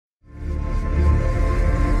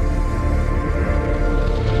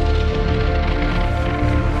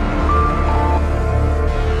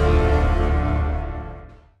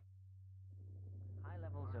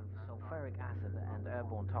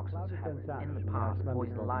past Icelandic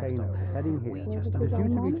poison volcano livestock. is heading here. We It just is don't due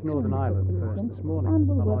to know. reach Northern Ireland first this morning.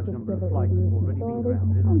 A large number of flights have already been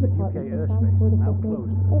grounded, and UK airspace is now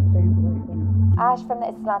closed for the foreseeable future. Ash from the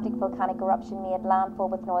Icelandic volcanic eruption made landfall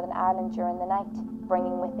with Northern Ireland during the night,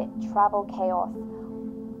 bringing with it travel chaos.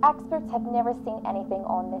 Experts have never seen anything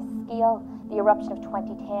on this scale. The eruption of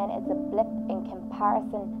 2010 is a blip in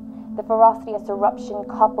comparison. The ferocity of this eruption,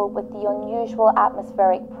 coupled with the unusual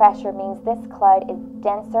atmospheric pressure, means this cloud is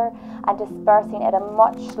denser and dispersing at a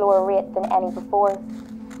much slower rate than any before.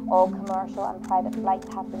 All commercial and private flights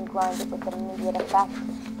have been grounded with immediate effect.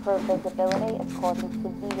 Poor visibility is causing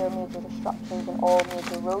severe major disruptions in all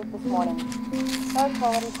major roads this morning. Air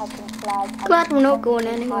quality has been flagged as Glad we're not going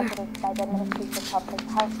anywhere. positive by the Ministry for Public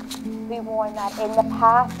Health, who warned that in the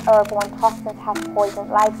past airborne toxins have poisoned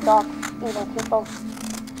livestock, even people.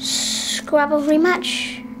 Scrabble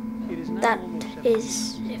rematch. That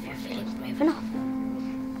is if you're feeling brave enough.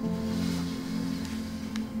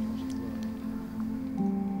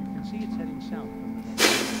 You can see it's heading south from the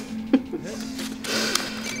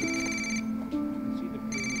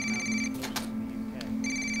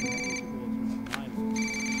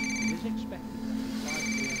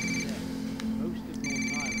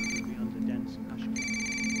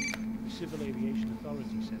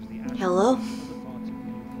Hello?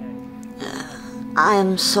 I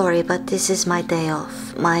am sorry, but this is my day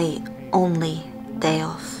off. My only day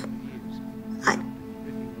off.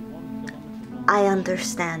 I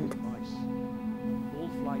understand.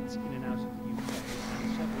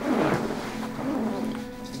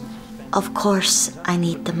 Of course, I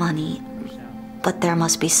need the money, but there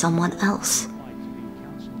must be someone else.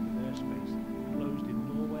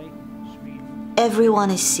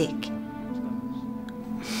 Everyone is sick.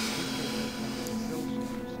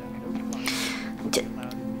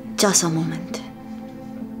 Just a moment.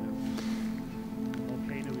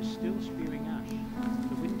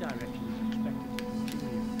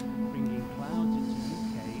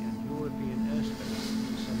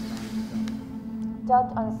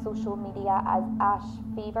 Dubbed on social media as ash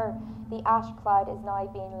fever, the ash cloud is now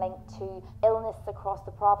being linked to illness across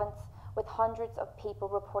the province, with hundreds of people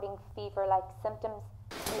reporting fever-like symptoms.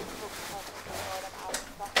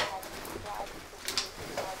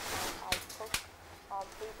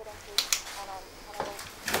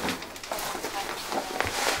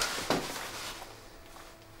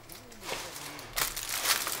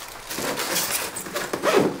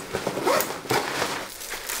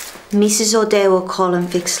 Mrs. O'Day will call and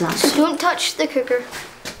fix lunch. Don't touch the cooker.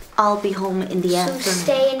 I'll be home in the afternoon. So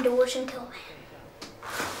stay indoors until then.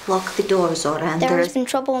 Lock the door, Zoran. There has been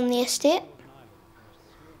trouble on the estate.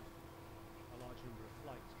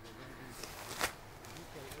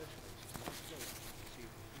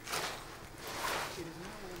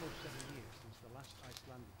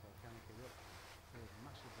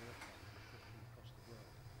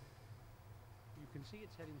 You can see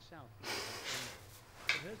it's heading south.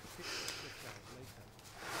 But here's the picture of 6 hours later.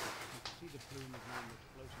 You can see the plume is now much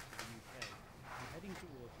closer to the UK and heading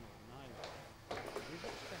towards Northern Ireland. It is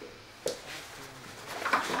expected that 5 p.m.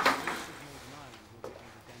 most of Northern Ireland will be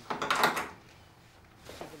under dense fog.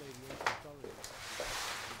 The Civil Aviation Authority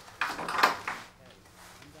and Ireland.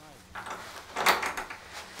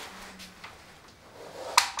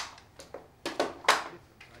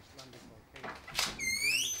 Different Icelandic volcanoes have been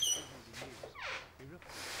dormant for 200 years.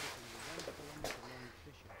 Erupting a 1 kilometre long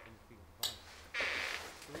fissure in the field of ice.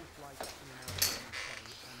 All flights in and out of the UK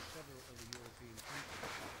and several other European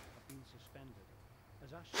countries have been suspended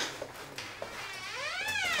as ash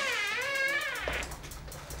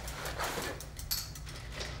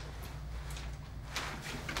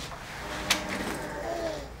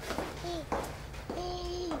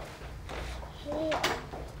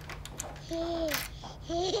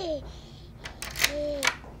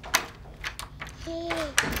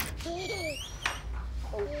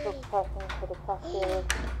Spokesperson for the trust areas,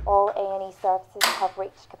 all A&E services have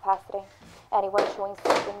reached capacity. Anyone showing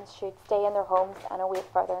symptoms should stay in their homes and await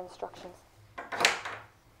further instructions.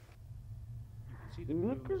 You can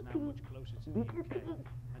see the plume is now much closer to the UK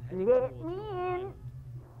and heading towards Northern Ireland.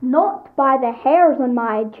 Not by the hairs on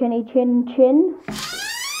my chinny chin chin.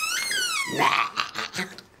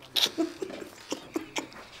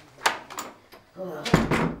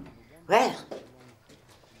 Well,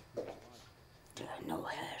 there are no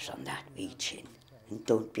hairs on that wee chin. And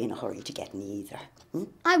don't be in a hurry to get any either.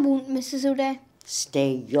 I won't, Mrs. O'Day.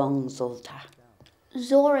 Stay young, Zolta.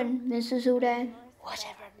 Zoran, Mrs. O'Day.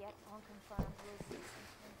 Whatever.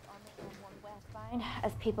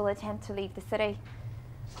 As people attempt to leave the city,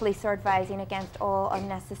 police are advising against all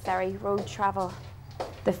unnecessary road travel.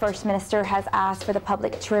 The First Minister has asked for the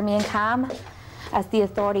public to remain calm as the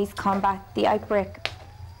authorities combat the outbreak.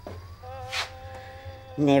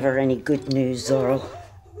 Never any good news, Zoran.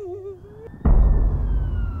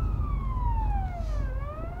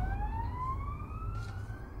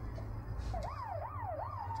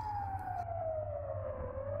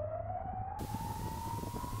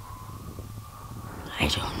 I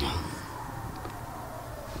don't know.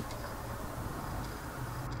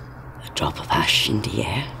 A drop of ash in the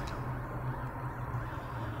air,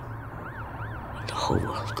 and the whole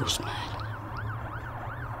world goes mad.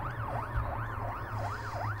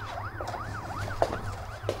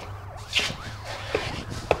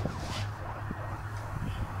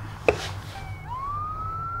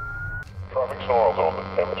 Traffic snarls on the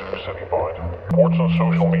M2 city line. Reports on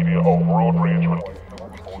social media of road rage with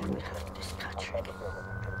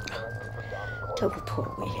Double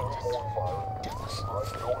port way in it.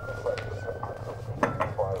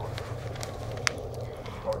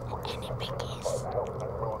 Any biggies?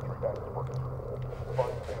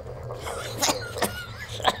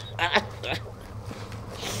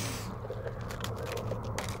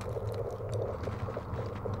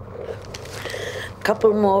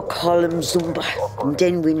 Couple more columns, Zumba, and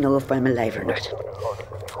then we know if I'm alive or not.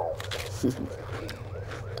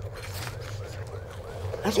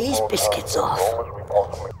 Are these biscuits off?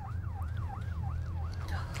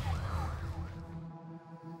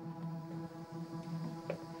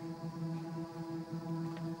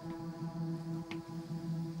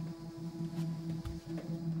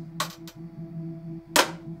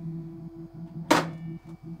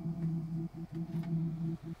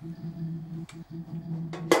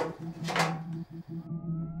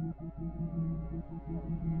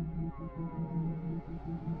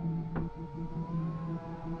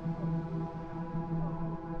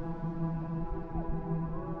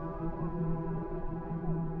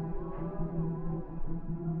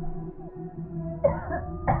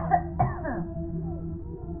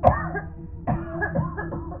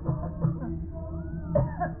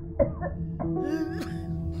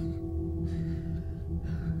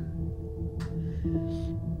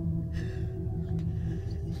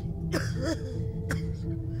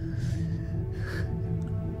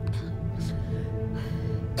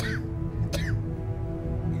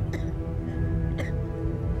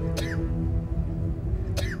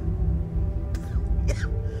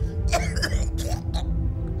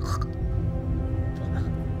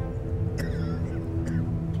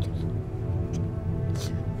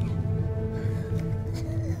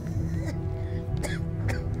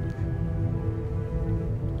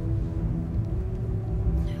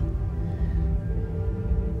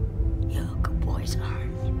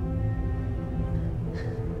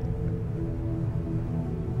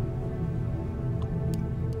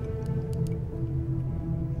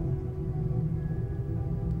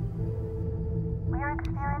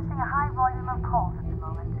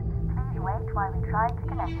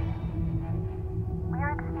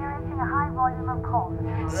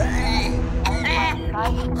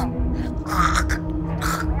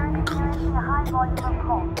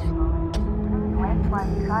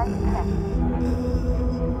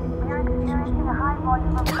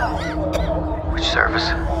 Which service?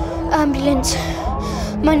 Ambulance.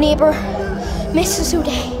 My neighbour, Mrs.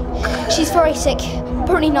 O'Day. She's very sick,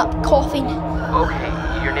 burning up, coughing.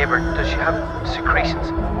 Okay, your neighbour, does she have secretions?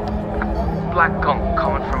 Black gunk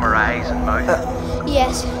coming from her eyes and mouth?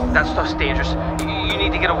 Yes. That stuff's dangerous. You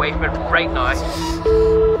need to get away from it right now.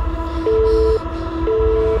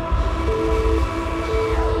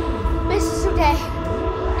 Mrs. O'Day,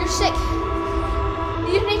 you're sick.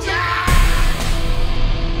 You need to...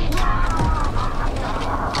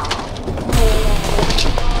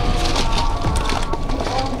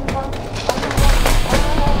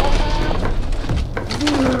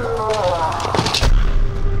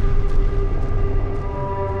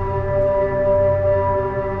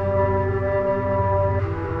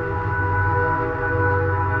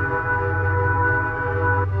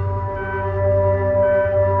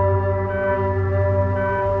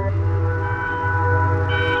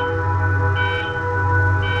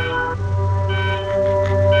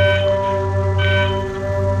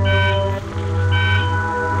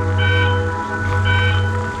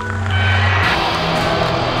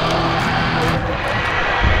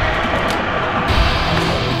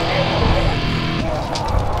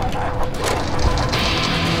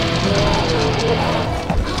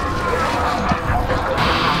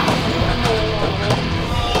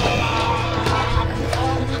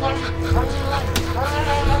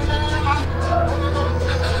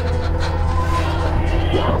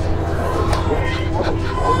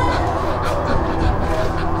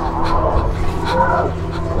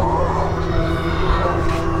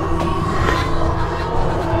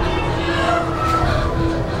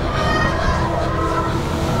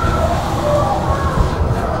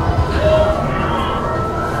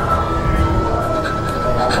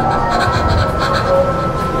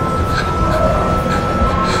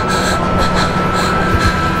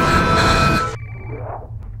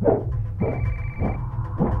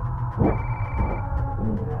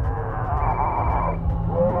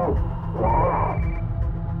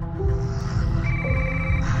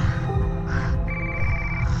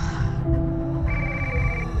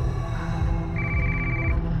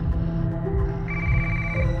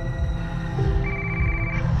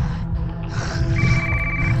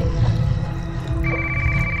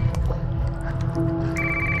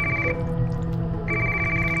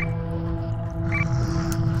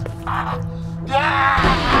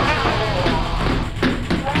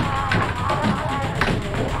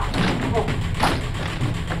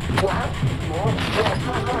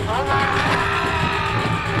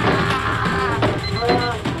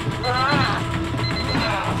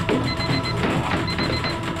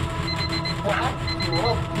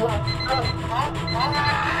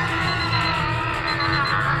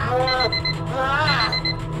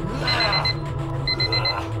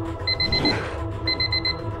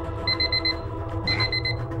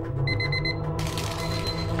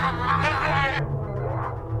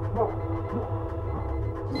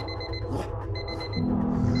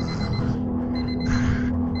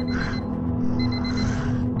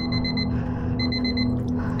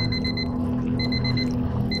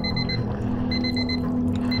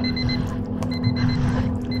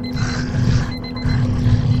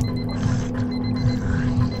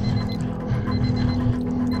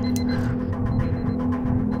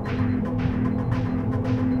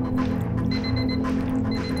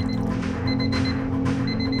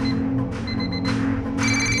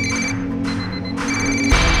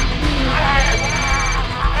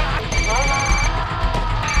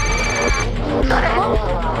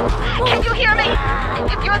 Can you hear me?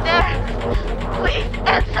 If you're there, please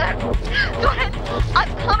answer. Zoran, I'm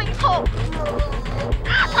coming home.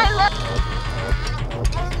 I love...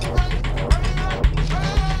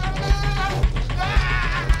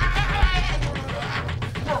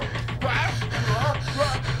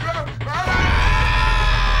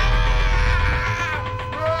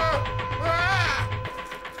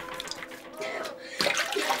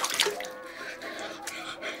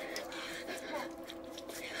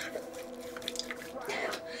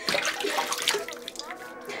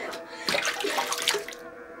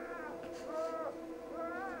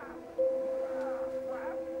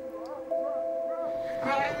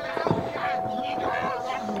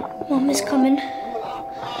 Mom is coming.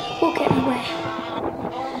 We'll get away.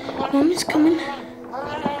 Mom is coming.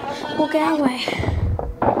 We'll get away.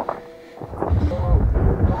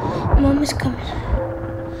 Mom is coming.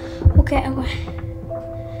 We'll get away.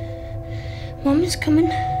 Mom is coming.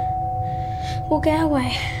 We'll get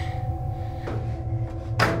away.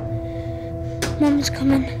 Mom is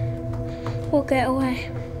coming. We'll get away.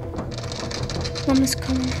 Mom is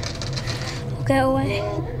coming. We'll get away.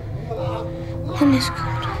 Mom is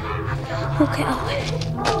coming. We'll get away.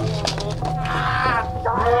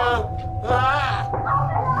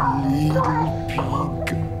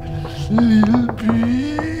 Little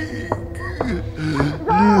pig,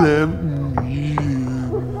 let me.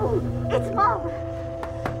 It's Mom!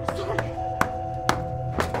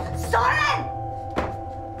 Zoran!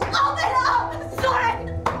 Open up! Zoran!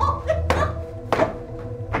 Open up!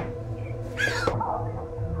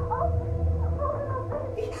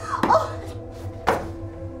 Oh.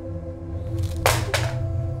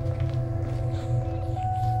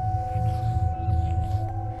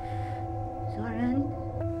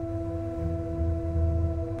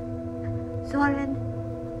 Zoran,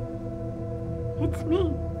 it's me.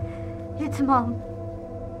 It's Mom.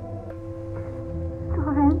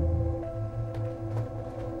 Zoran,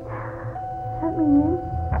 let me in.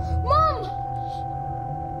 Mom!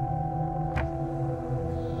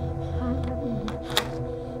 Let me in.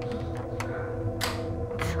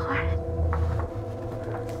 Zoran.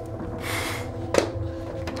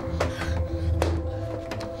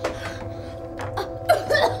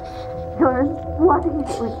 Zoran, what are you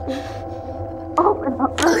doing? Open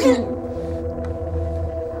up, let me in.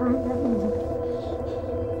 Let me in.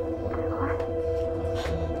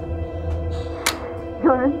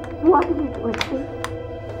 Zoran, what are you doing?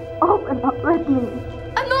 Open up, let me in.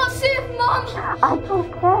 I'm not safe, Mom! I don't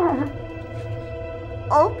care.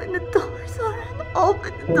 Open the door, Zoran.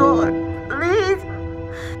 Open the door, please.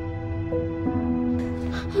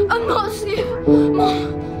 I'm not safe, Mom!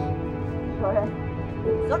 Zoran.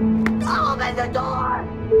 Open the door!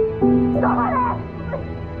 Zoran!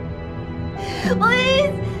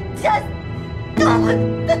 Please! Just open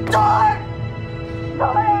the door!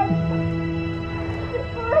 Zoran!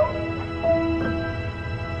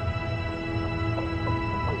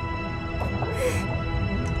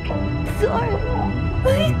 Please! Zoran!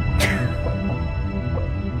 Please!